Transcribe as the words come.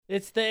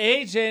It's the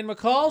AJ and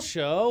McCall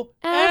show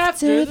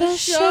After the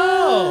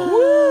show.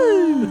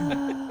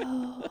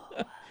 Woo!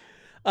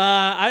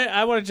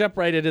 I want to jump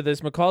right into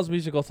this. McCall's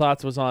musical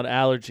thoughts was on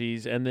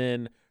allergies, and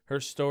then her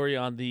story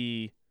on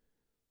the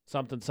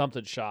something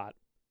shot.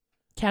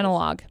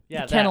 Catalog.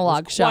 Yeah, the catalog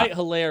that was shot. quite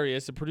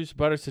hilarious. And producer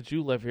Butter, since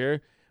you live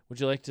here, would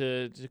you like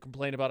to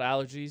complain about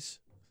allergies?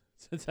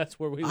 Since that's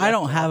where we. I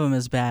don't have them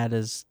as bad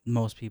as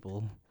most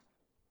people.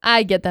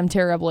 I get them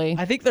terribly.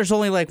 I think there's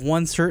only like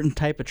one certain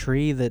type of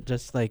tree that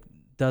just like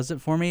does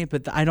it for me,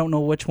 but I don't know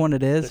which one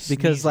it is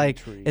because like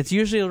tree. it's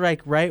usually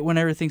like right when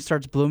everything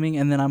starts blooming,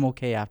 and then I'm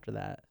okay after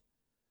that.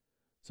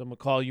 So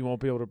McCall, you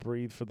won't be able to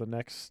breathe for the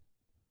next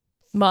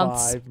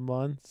Months. 5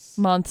 months.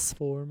 Months.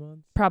 4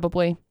 months.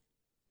 Probably.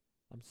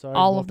 I'm sorry.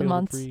 All you won't of the be able to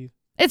months. breathe.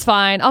 It's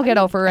fine. I'll get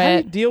over How do you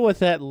it. deal with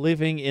that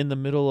living in the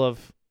middle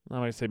of, I'm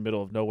going to say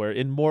middle of nowhere,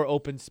 in more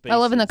open spaces? I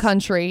live in the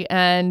country,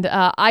 and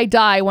I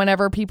die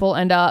whenever people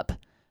end up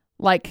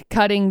like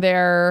cutting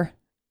their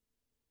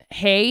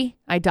hay.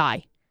 I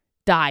die.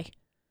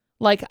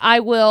 Like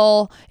I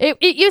will. It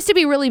used to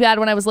be really bad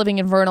when I was living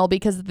in Vernal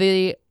because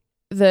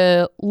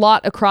the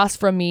lot across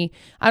from me,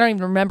 I don't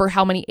even remember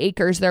how many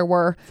acres there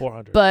were.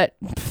 400. But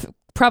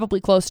probably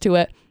close to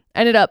it.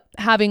 Ended up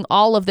having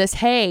all of this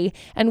hay,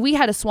 and we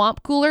had a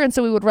swamp cooler, and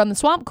so we would run the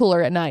swamp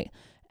cooler at night,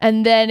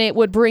 and then it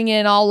would bring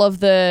in all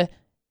of the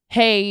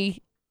hay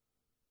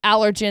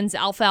allergens,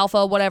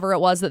 alfalfa, whatever it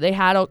was that they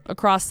had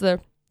across the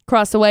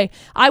way.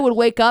 I would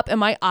wake up and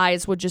my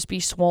eyes would just be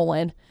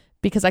swollen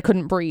because I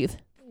couldn't breathe.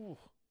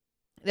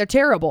 They're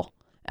terrible.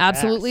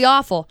 Absolutely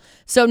awful.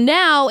 So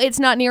now it's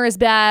not near as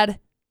bad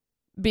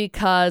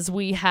because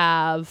we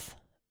have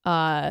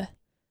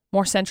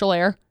more central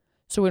air,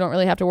 so we don't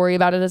really have to worry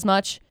about it as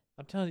much.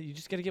 I'm telling you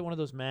just got to get one of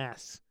those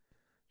masks.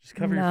 Just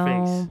cover your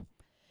face.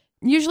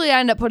 Usually I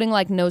end up putting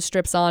like nose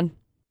strips on.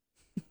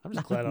 I'm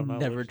just glad I'm not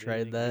Never allergic to tried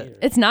anything that. either.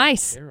 It's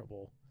nice.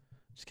 Terrible.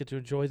 Just get to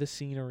enjoy the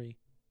scenery.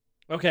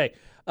 Okay.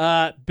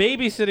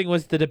 Babysitting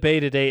was the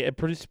debate today at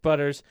Producer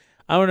Butters.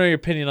 I want to know your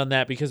opinion on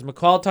that because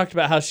McCall talked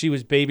about how she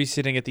was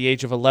babysitting at the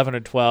age of 11 or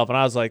 12, and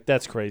I was like,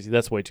 that's crazy.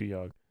 That's way too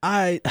young.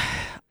 I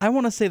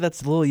want to say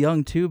that's a little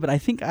young too, but I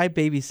think I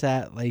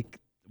babysat like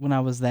when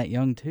I was that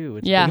young too.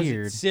 It's Yeah. Was it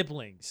weird.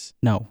 siblings.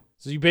 No.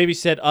 So you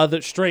babysat other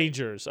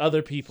strangers,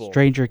 other people.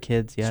 Stranger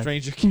kids, yeah.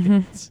 Stranger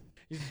kids.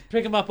 You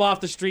pick them up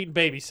off the street and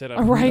babysit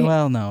them. Right.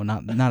 Well, no,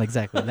 not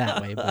exactly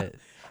that way, but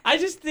I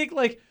just think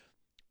like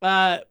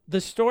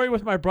the story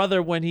with my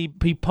brother when he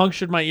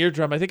punctured my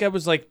eardrum, I think I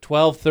was like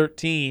 12,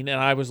 13, and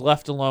I was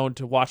left alone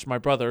to watch my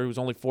brother, who was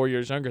only 4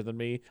 years younger than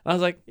me. And I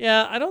was like,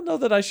 yeah, I don't know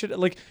that I should,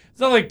 like,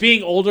 it's not like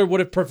being older would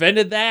have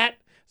prevented that.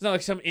 It's not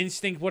like some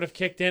instinct would have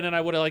kicked in and I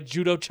would have like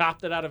judo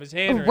chopped it out of his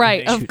hand or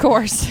Right, anything. of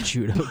course.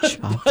 judo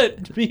chop.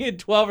 But being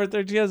 12 or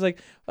 13, I was like,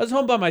 I was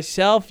home by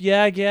myself,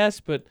 yeah, I guess,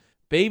 but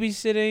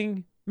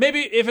babysitting, maybe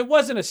if it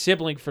wasn't a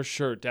sibling for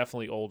sure,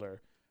 definitely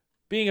older.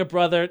 Being a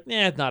brother,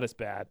 not as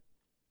bad.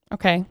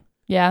 Okay.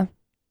 Yeah.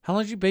 How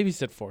long did you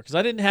babysit for? Because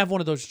I didn't have one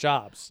of those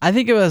jobs. I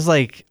think it was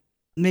like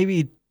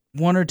maybe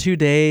 1 or 2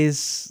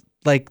 days,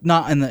 like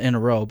not in a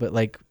row, but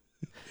like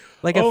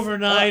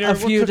overnight a or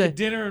few we're days. cooking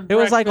dinner and It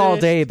was like all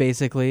breakfast. day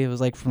basically. It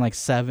was like from like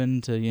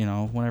 7 to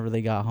whenever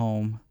they got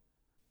home.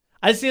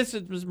 I see.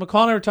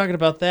 McCall and I were talking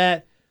about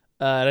that,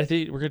 and I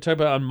think we're gonna talk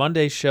about on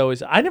Monday's show.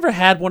 Is I never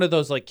had one of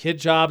those like kid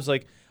jobs.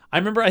 Like I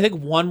remember, I think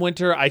one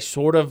winter I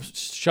sort of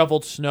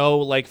shoveled snow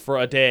like for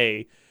a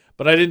day,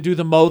 but I didn't do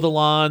the mow the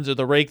lawns or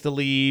the rake the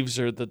leaves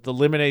or the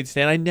lemonade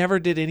stand. I never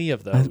did any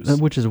of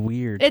those. Which is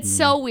weird. It's to me.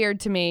 so weird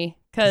to me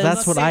because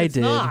That's what I It's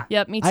did. not.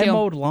 Yep, me I too.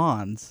 mowed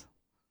lawns.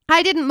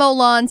 I didn't mow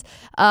lawns.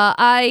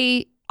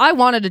 I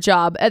wanted a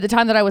job. At the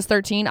time that I was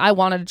 13, I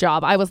wanted a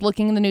job. I was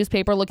looking in the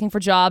newspaper, looking for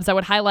jobs. I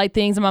would highlight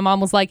things, and my mom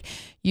was like,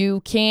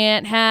 you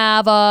can't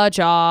have a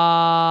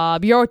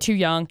job. You're too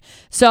young.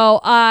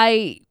 So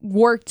I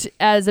worked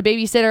as a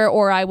babysitter,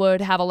 or I would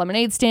have a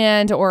lemonade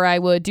stand, or I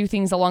would do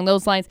things along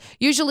those lines.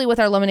 Usually with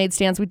our lemonade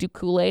stands, we do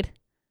Kool-Aid.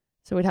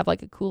 So we'd have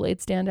like a Kool-Aid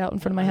stand out in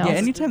front of my house. Yeah,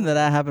 anytime that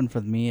happened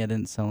for me, I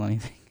didn't sell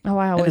anything. Oh,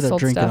 I I always ended up sold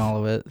drinking stuff.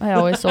 all of it. I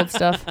always sold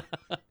stuff.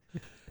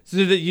 So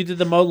you did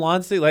the mow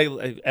lawns thing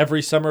like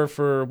every summer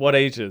for what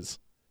ages?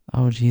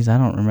 Oh, geez, I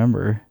don't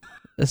remember.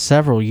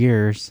 Several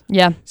years.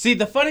 Yeah. See,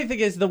 the funny thing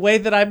is the way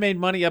that I made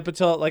money up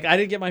until like I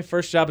didn't get my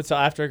first job until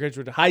after I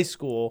graduated high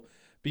school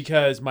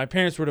because my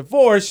parents were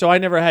divorced, so I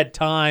never had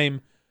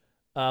time.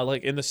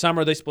 Like in the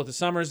summer, they split the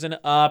summers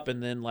up,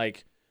 and then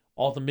like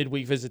all the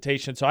midweek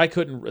visitation. So I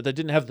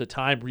didn't have the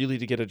time really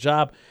to get a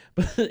job.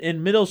 But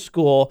in middle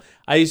school,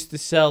 I used to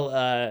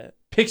sell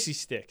pixie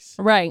sticks.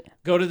 Right.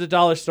 Go to the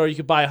dollar store, you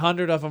could buy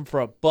 100 of them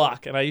for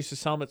 $1, and I used to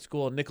sell them at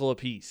school a nickel a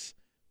piece.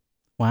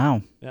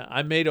 Wow. Yeah,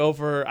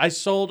 I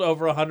sold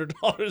over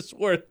 $100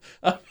 worth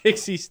of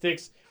pixie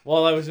sticks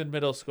while I was in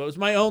middle school. It was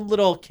my own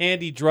little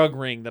candy drug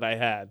ring that I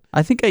had.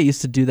 I think I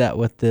used to do that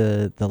with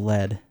the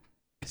lead.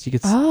 Cause you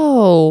could.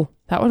 Oh,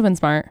 that would have been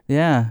smart.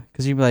 Yeah,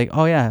 because you'd be like,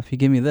 oh yeah, if you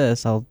give me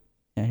this, here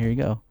you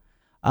go.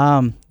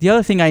 The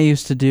other thing I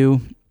used to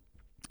do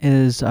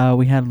is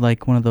we had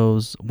like one of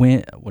those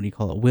what do you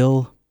call it?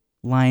 Will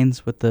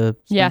lines with the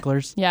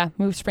sprinklers. Yeah,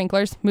 move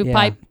sprinklers, move Yeah,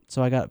 pipe.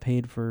 So I got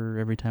paid for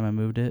every time I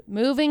moved it.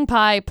 Moving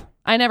pipe.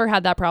 I never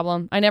had that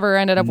problem. I never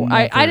ended up.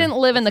 I Never. didn't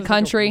live in the That sounds like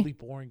a country. really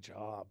boring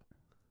job.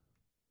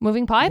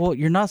 Moving pipe. Well,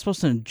 you're not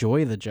supposed to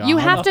enjoy the job. You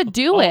have to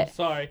do it.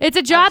 Sorry. It's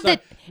a job I'm sorry.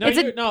 that. No, it's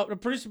a. no. The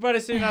producer buddy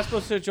said you're not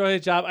supposed to enjoy the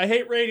job. I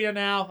hate radio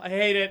now. I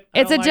hate it.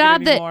 I It's a don't like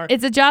job it that. anymore.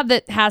 It's a job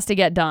that has to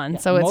get done.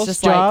 So it's Most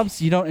just jobs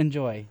you don't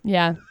enjoy.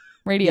 yeah,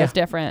 radio's Yeah.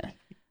 different.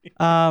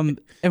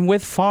 And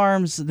with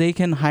farms, they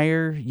can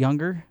hire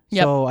younger.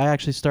 Yep. So I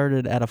actually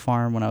started at a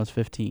farm when I was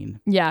 15.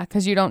 Yeah,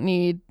 because you don't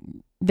need.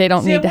 They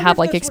don't See, I need to wonder have if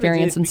like that's what it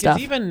experience is, and because stuff.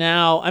 Even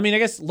now, I mean, I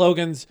guess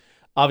Logan's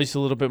obviously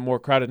a little bit more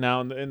crowded now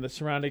in the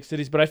surrounding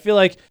cities, but I feel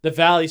like the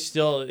Valley's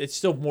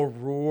still more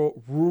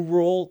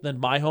rural than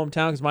my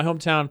hometown, because my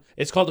hometown,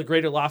 it's called the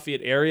Greater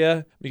Lafayette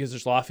area because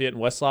there's Lafayette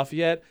and West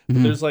Lafayette,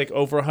 but there's like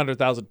over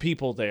 100,000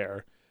 people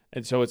there.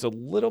 And so it's a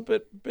little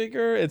bit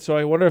bigger. And so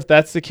I wonder if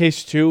that's the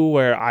case too,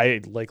 where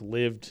I like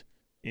lived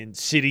in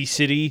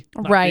city,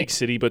 not Right. big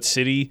city, but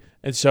city.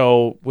 And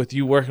so with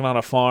you working on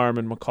a farm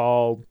in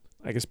McCall,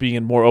 I guess being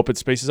in more open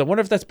spaces, I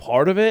wonder if that's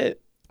part of it.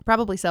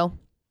 Probably so.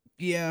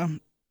 Yeah.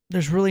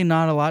 There's really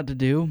not a lot to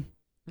do.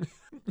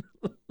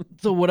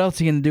 So what else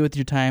are you going to do with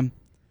your time?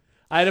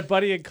 I had a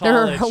buddy in There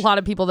college. are a lot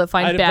of people that I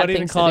find had a bad buddy in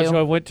things to college who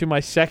I do. went to my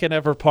second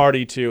ever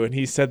party to, and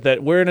he said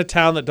that we're in a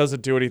town that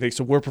doesn't do anything,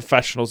 so we're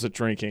professionals at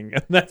drinking.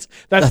 And that's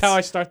how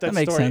I start that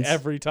makes story sense.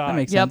 every time. That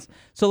makes Yep. sense.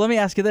 So let me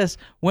ask you this.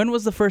 When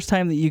was the first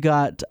time that you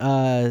got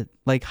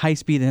like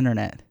high-speed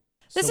internet?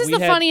 This So is we the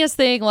had- funniest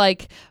thing.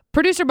 Like,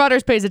 producer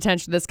Butters pays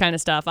attention to this kind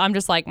of stuff. I'm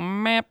just like,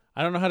 meh.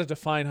 I don't know how to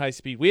define high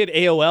speed. We had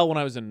AOL when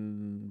I was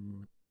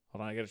in.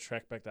 Hold on, I got to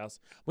track back the house.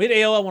 We had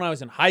AOL when I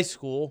was in high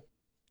school.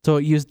 So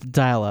it used the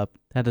dial-up.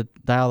 Had to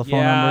dial the phone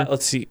Yeah, number.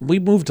 let's see. We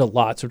moved a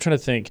lot, so I'm trying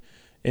to think.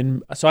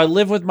 So I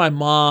lived with my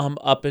mom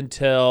up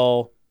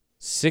until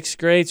 6th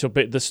grade, so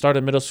the start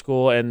of middle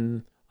school,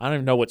 and I don't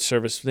even know what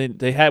service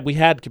they had. We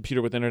had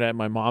computer with internet at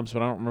my mom's,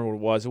 but I don't remember what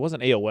it was. It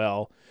wasn't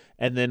AOL.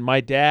 And then my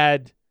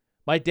dad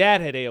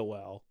had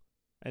AOL,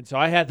 and so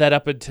I had that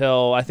up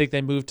until I think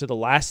they moved to the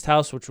last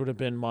house, which would have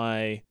been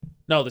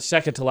the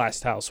second to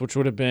last house, which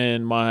would have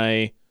been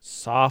my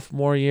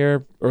sophomore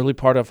year, early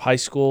part of high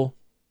school.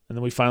 And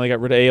then we finally got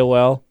rid of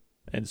AOL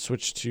and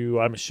switched to,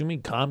 I'm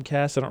assuming,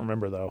 Comcast. I don't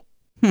remember, though.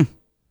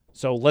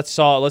 So let's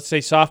say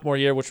sophomore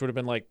year, which would have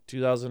been like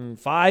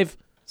 2005.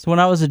 So when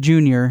I was a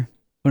junior,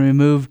 when we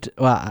moved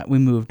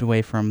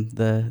away from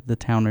the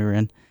town we were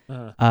in,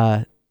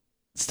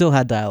 still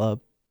had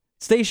dial-up.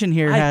 Station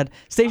here had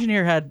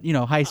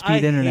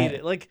high-speed internet. Hate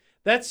it. Like,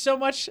 that's so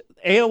much,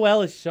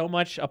 AOL is so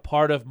much a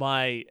part of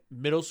my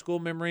middle school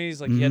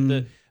memories. Like, you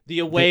had the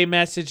away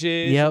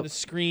messages, and the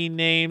screen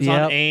names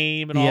on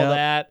AIM and all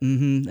that.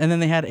 Mm-hmm. And then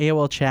they had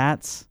AOL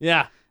chats.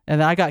 Yeah. And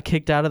then I got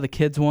kicked out of the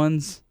kids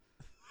ones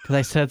because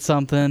I said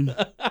something.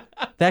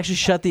 They actually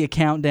shut the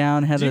account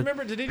down. Do you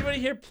remember, did anybody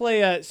here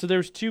play, so there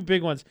was two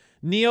big ones,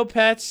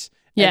 Neopets,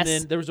 Yes.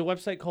 and then there was a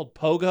website called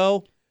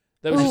Pogo.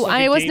 That was Ooh, just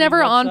like a I was gaming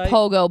never on website.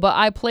 Pogo, but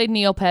I played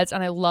Neopets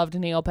and I loved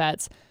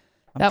Neopets.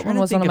 That one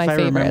was one of my I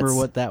remember favorites.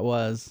 what that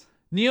was.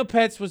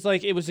 Neopets was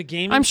like, it was a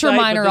gaming I'm sure site,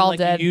 mine but are then, all like,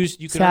 dead. You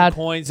could Sad. earn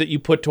coins that you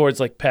put towards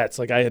like pets.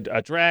 Like I had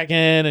a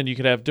dragon, and you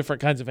could have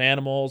different kinds of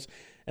animals,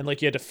 and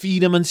like you had to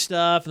feed them and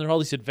stuff, and there were all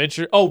these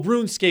adventures. Oh,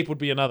 RuneScape would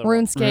be another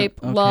one. RuneScape.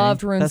 Okay.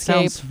 Loved RuneScape. That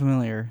sounds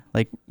familiar.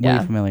 Like, Yeah.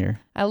 way familiar.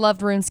 I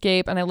loved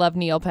RuneScape and I loved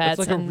Neopets. It's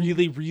like a and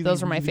really, really,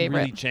 those were my really, favorite.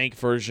 really jank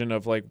version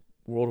of like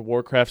World of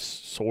Warcraft,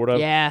 sort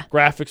of. Yeah.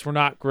 Graphics were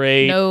not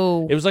great.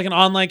 No. It was like an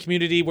online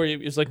community where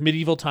it was like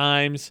medieval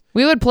times.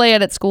 We would play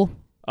it at school.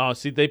 Oh,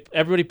 see,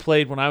 everybody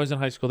played when I was in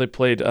high school. They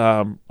played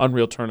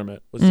Unreal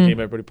Tournament was the game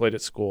everybody played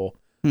at school.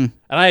 And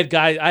I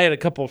had a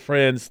couple of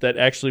friends that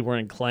actually were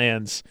in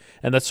clans,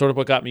 and that's sort of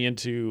what got me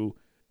into,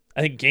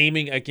 I think,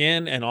 gaming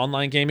again and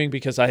online gaming,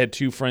 because I had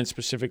two friends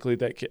specifically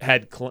that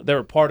they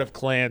were part of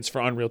clans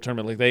for Unreal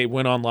Tournament. Like they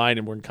went online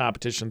and were in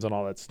competitions and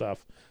all that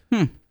stuff.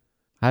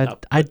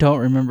 I don't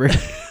remember.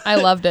 I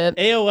loved it.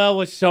 AOL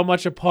was so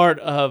much a part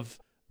of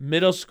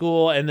middle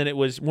school, and then it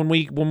was when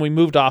we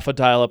moved off of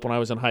dial-up when I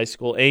was in high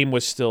school. AIM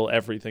was still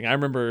everything. I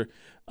remember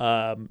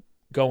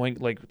going,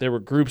 like, there were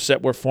groups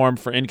that were formed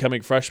for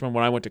incoming freshmen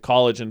when I went to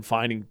college, and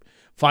finding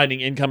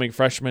incoming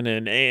freshmen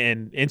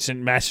and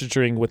instant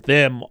messaging with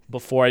them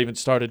before I even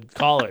started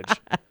college.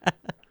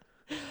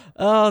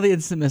 Oh, the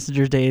instant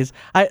messenger days.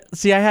 I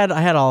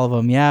had all of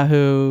them.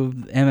 Yahoo,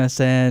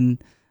 MSN,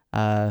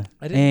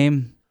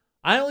 AIM.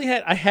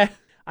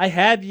 I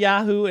had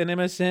Yahoo and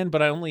MSN,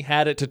 but I only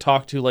had it to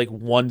talk to like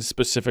one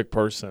specific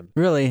person.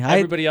 Really?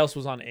 Everybody else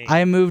was on AIM.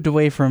 I moved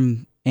away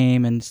from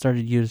AIM and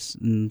started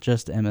using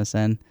just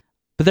MSN.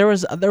 But there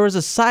was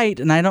a site,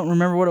 and I don't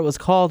remember what it was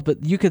called,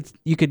 but you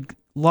could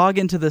log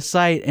into the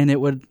site and it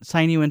would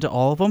sign you into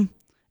all of them,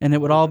 and it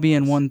would all be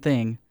in one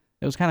thing.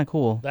 It was kind of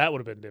cool. That would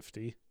have been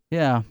nifty.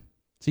 Yeah.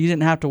 So you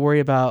didn't have to worry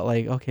about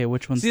like, okay,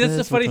 which one's See, that's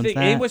this, the funny which thing.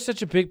 one's AIM that. was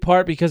such a big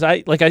part because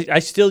I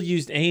still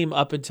used AIM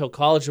up until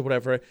college or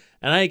whatever,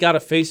 and I got a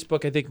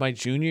Facebook I think my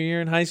junior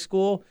year in high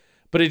school,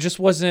 but it just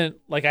wasn't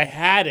like I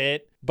had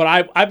it,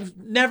 But I've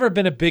never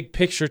been a big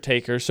picture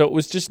taker, so it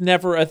was just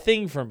never a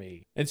thing for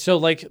me. And so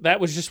like that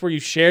was just where you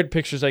shared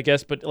pictures, I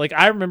guess. But like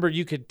I remember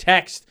you could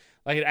text,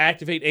 like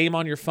activate AIM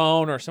on your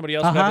phone, or somebody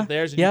else got it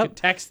theirs, and you could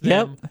text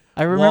them. Yep,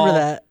 I remember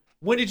that.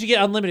 When did you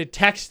get unlimited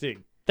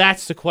texting?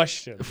 That's the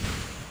question.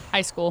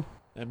 High school.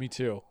 And me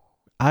too.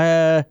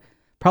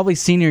 Probably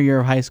senior year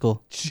of high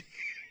school.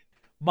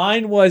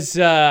 Mine was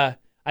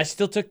I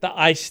still took the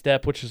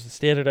I-STEP, which is the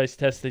standardized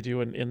test they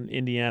do in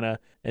Indiana.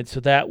 And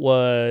so that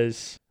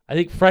was, I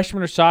think,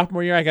 freshman or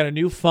sophomore year. I got a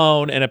new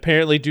phone, and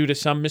apparently due to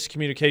some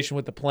miscommunication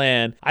with the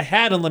plan, I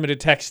had unlimited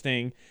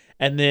texting,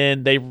 and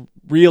then they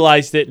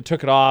realized it and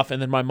took it off,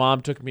 and then my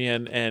mom took me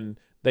in and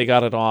they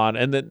got it on.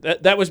 And then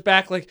that was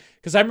back, like,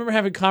 because I remember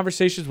having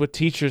conversations with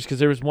teachers, because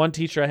there was one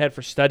teacher I had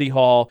for study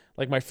hall,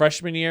 like my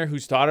freshman year,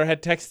 whose daughter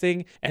had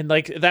texting. And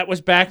like that was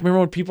back, remember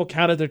when people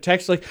counted their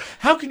texts? Like,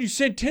 how can you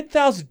send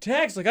 10,000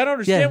 texts? Like, I don't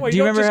understand why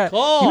you don't just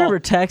call. Do you remember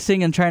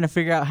texting and trying to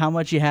figure out how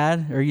much you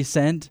had or you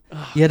sent?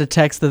 You had to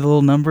text the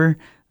little number.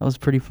 That was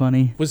pretty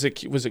funny. Was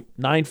it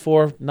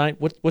 949?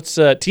 What's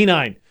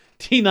T9?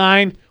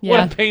 T9? Yeah.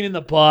 What a pain in the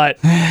butt.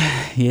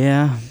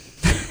 Yeah.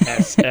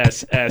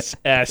 SSSSTARRR.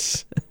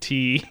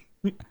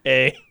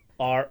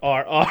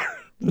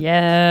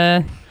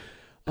 Yeah.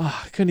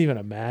 Oh, I couldn't even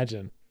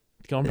imagine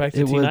going back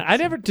to T9. I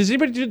never. Does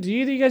anybody do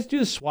either of you guys do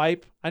the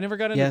swipe? I never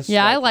got into. Yes.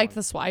 Yeah, I liked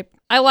the swipe.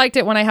 I liked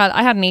it when I had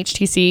an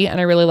HTC, and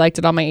I really liked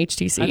it on my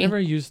HTC. I never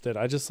used it.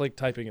 I just like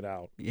typing it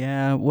out.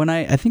 Yeah, when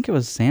I think it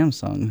was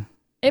Samsung.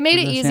 It made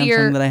it the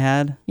easier. Samsung that I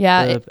had.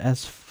 Yeah, the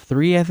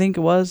S3 I think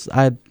it was.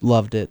 I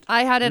loved it.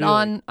 I had it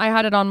on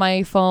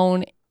my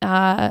phone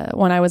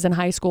when I was in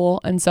high school,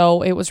 and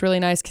so it was really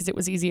nice because it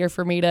was easier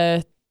for me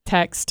to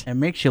text. It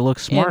makes you look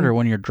smarter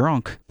when you're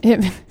drunk.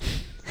 It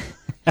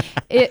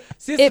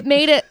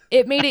made it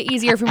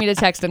easier for me to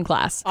text in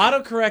class.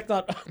 Autocorrect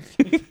on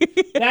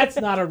that's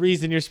not a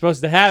reason you're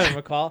supposed to have it,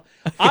 McCall.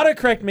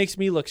 Autocorrect makes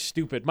me look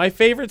stupid. My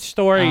favorite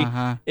story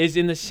is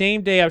in the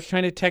same day I was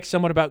trying to text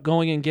someone about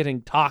going and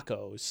getting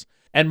tacos,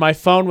 and my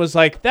phone was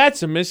like,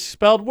 "That's a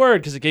misspelled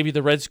word," because it gave you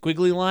the red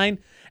squiggly line.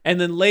 And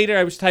then later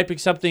I was typing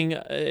something.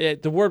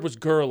 The word was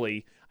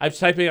girly. I was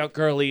typing out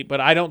girly,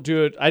 but I don't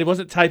do it. I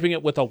wasn't typing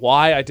it with a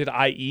Y. I did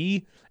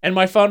IE. And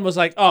my phone was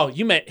like, "Oh,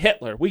 you meant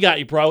Hitler. We got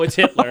you, bro. It's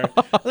Hitler."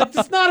 Like,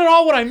 that's not at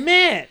all what I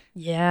meant.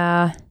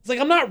 Yeah. It's like,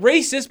 I'm not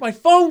racist. My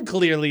phone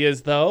clearly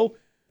is, though.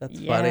 That's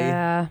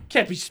funny.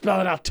 Can't be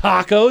spelling out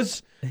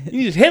tacos.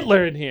 You need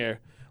Hitler in here.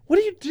 What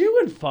are you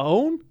doing,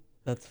 phone?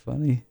 That's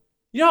funny.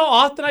 You know how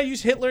often I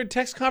use Hitler in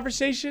text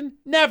conversation?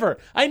 Never.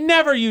 I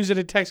never use it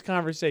in text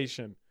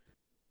conversation.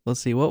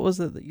 Let's see. What was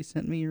it that you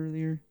sent me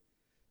earlier?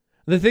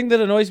 The thing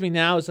that annoys me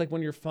now is like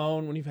when your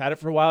phone, when you've had it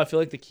for a while, I feel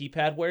like the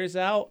keypad wears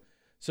out.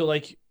 So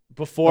like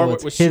before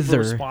it was super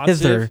responsive.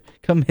 Hither.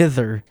 Come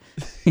hither.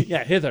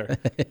 Yeah, hither.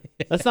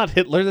 That's not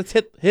Hitler. That's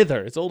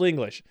hither. It's Old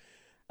English.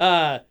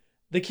 The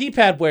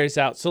keypad wears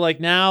out. So like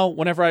now,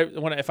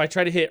 if I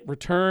try to hit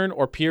return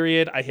or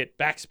period, I hit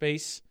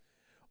backspace.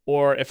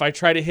 Or if I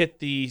try to hit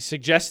the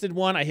suggested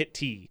one, I hit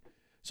T.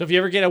 So if you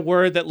ever get a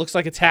word that looks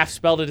like it's half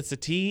spelled and it's a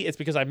T, it's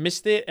because I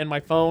missed it and my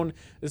phone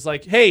is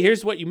like, "Hey,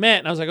 here's what you meant."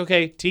 And I was like,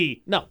 "Okay,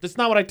 T." No, that's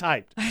not what I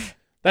typed.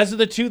 Those are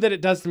the two that it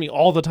does to me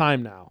all the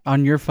time now.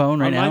 On your phone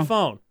right now? On my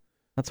phone.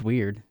 That's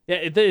weird.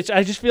 Yeah,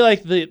 I just feel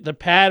like the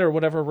pad or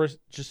whatever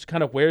just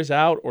kind of wears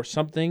out or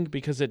something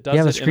because it does. You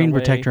have it a screen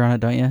protector on it,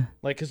 don't you?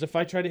 Like, because if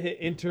I try to hit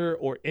enter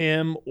or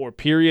M or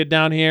period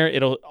down here,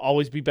 it'll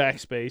always be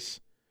backspace.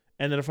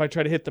 And then if I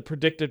try to hit the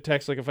predictive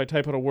text, like if I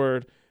type out a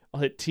word,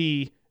 I'll hit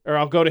T. Or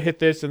I'll go to hit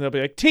this, and they'll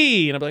be like,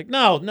 T. And I'll be like,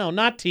 no,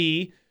 not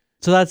T.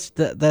 So that's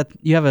that.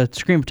 You have a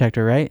screen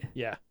protector, right?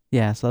 Yeah.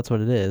 Yeah, so that's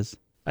what it is.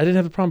 I didn't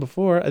have a problem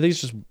before. I think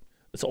it's an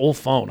old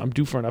phone. I'm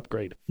due for an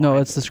upgrade. No,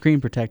 it's the screen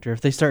protector.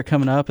 If they start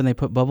coming up and they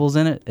put bubbles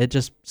in it, it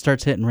just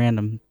starts hitting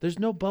random. There's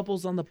no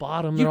bubbles on the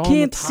bottom. You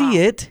can't see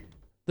it.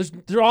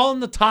 They're all on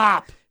the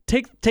top.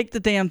 Take the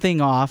damn thing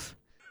off.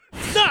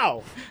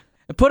 No.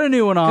 Put a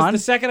new one on. The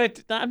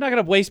second I'm not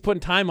going to waste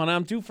putting time on it.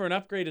 I'm due for an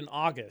upgrade in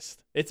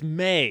August. It's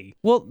May.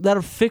 Well,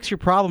 that'll fix your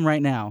problem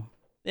right now.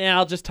 Yeah,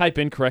 I'll just type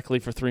incorrectly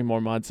for 3 more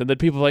months, and then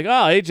people are like,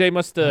 "Oh, AJ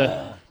must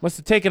have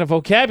taken a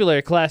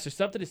vocabulary class or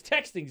something. His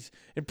texting's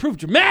improved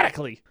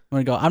dramatically." I'm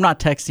gonna go. I'm not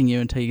texting you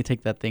until you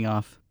take that thing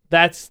off.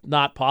 That's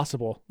not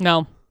possible.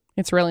 No,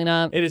 it's really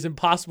not. It is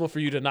impossible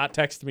for you to not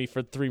text me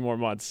for 3 more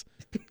months.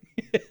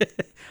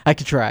 I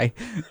could try.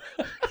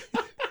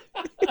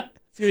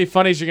 It's going to be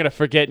funny as you're going to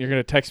forget and you're going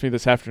to text me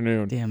this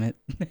afternoon. Damn it.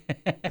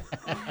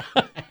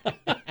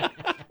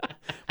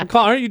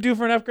 McCall, aren't you due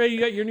for an upgrade? You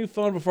got your new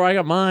phone before I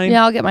got mine.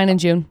 Yeah, I'll get mine in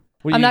June.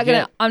 I'm not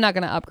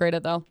gonna upgrade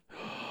it though.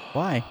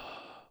 Why?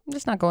 I'm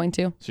just not going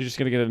to. So you're just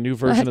going to get a new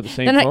version of the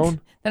same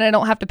phone? Then I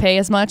don't have to pay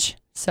as much.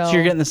 So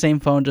you're getting the same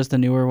phone, just a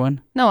newer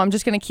one? No, I'm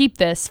just going to keep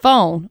this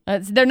phone.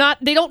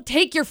 They don't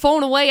take your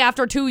phone away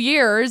after 2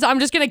 years. I'm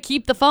just going to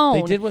keep the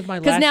phone. They did with my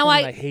last now one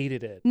and I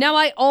hated it. Now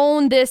I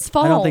own this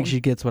phone. I don't think she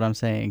gets what I'm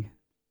saying.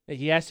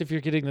 He asked if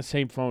you're getting the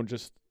same phone,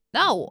 just...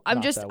 No, I'm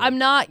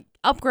not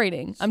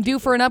upgrading. I'm due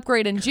for an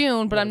upgrade in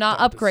June, but I'm not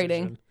upgrading.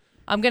 Decision.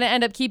 I'm going to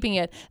end up keeping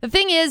it. The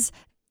thing is,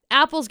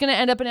 Apple's going to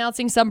end up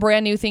announcing some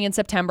brand new thing in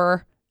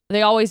September.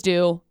 They always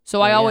do.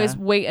 So I always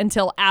wait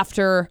until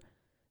after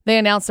they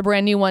announce the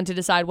brand new one to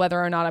decide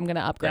whether or not I'm going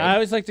to upgrade. Yeah, I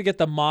always like to get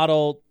the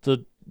model,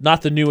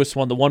 not the newest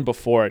one, the one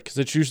before it, because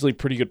it's usually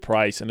pretty good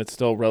price and it's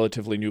still a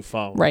relatively new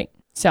phone. Right.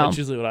 So that's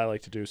usually what I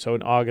like to do. So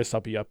in August,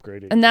 I'll be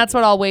upgrading. And that's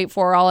what I'll wait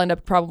for. I'll end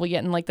up probably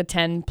getting like the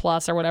 10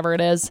 plus or whatever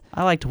it is.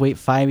 I like to wait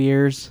 5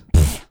 years.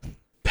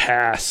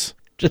 Pass.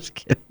 Just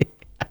kidding.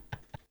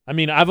 I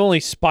mean, I've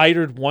only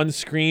spidered one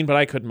screen, but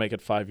I couldn't make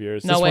it 5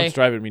 years. No this way. one's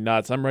driving me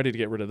nuts. I'm ready to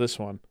get rid of this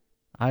one.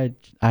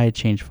 I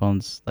change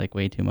phones like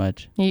way too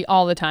much.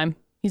 All the time.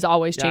 He's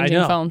always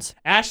changing phones.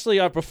 Ashley,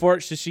 before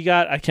she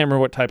got, I can't remember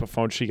what type of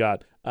phone she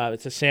got.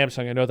 It's a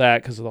Samsung. I know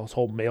that because of this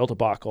whole mail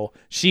debacle.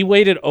 She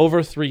waited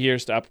over 3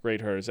 years to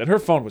upgrade hers, and her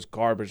phone was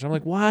garbage. I'm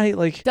like, why?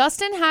 Like,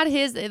 Dustin had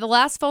the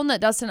last phone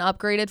that Dustin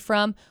upgraded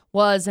from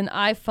was an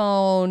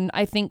iPhone,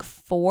 I think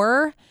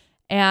 4,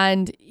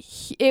 and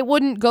it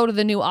wouldn't go to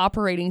the new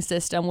operating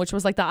system, which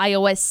was like the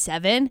iOS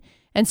 7.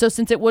 And so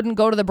since it wouldn't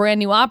go to the brand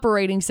new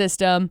operating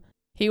system,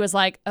 he was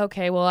like,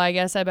 okay, well, I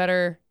guess I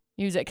better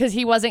use it, because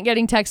he wasn't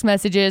getting text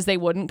messages. They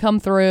wouldn't come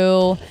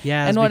through.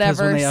 Yeah, and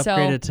whatever. Because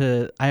when they upgraded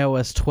to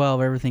iOS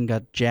 12, everything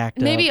got jacked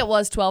up. Maybe it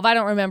was 12. I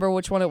don't remember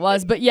which one it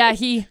was. But yeah,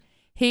 he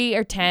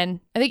or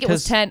 10. I think it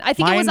was 10. I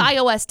think it was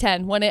iOS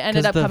 10 when it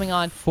ended up coming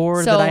on.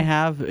 4 that I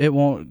have, it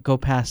won't go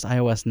past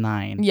iOS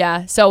 9.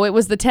 Yeah, so it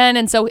was the 10,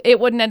 and so it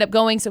wouldn't end up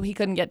going, so he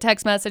couldn't get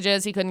text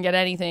messages. He couldn't get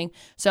anything.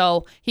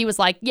 So he was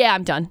like, yeah,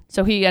 I'm done.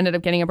 So he ended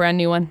up getting a brand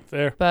new one.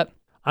 Fair. But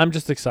I'm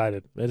just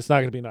excited. It's not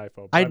going to be an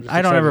iPhone.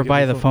 I don't ever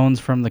buy the phones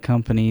from the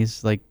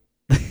companies. Like,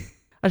 I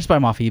just buy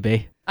them off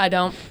eBay. I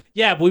don't.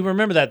 Yeah, but we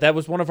remember that. That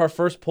was one of our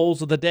first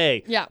polls of the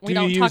day. Yeah, we Do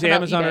don't you talk use about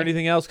Amazon eBay. or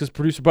anything else? Because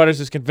Producer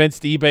Butters is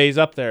convinced eBay is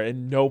up there,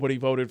 and nobody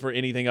voted for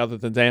anything other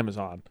than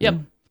Amazon. Yep.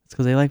 It's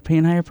because they like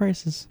paying higher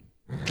prices.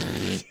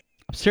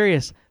 I'm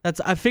serious.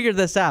 I figured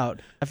this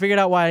out. I figured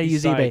out why I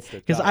use eBay.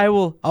 Because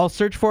I'll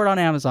search for it on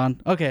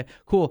Amazon. Okay,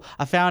 cool.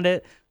 I found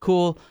it.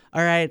 Cool.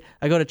 All right.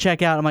 I go to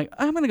checkout. I'm like,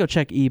 I'm going to go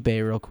check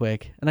eBay real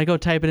quick. And I go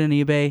type it in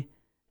eBay.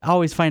 I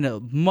always find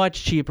it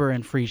much cheaper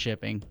and free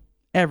shipping.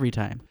 Every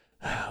time.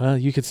 Well,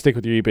 you could stick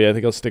with your eBay. I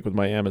think I'll stick with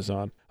my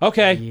Amazon.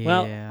 Okay. Yeah.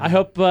 Well, I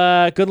hope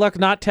good luck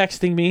not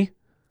texting me.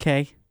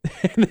 Okay.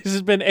 This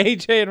has been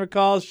AJ and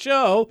McCall's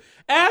show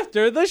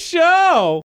after the show.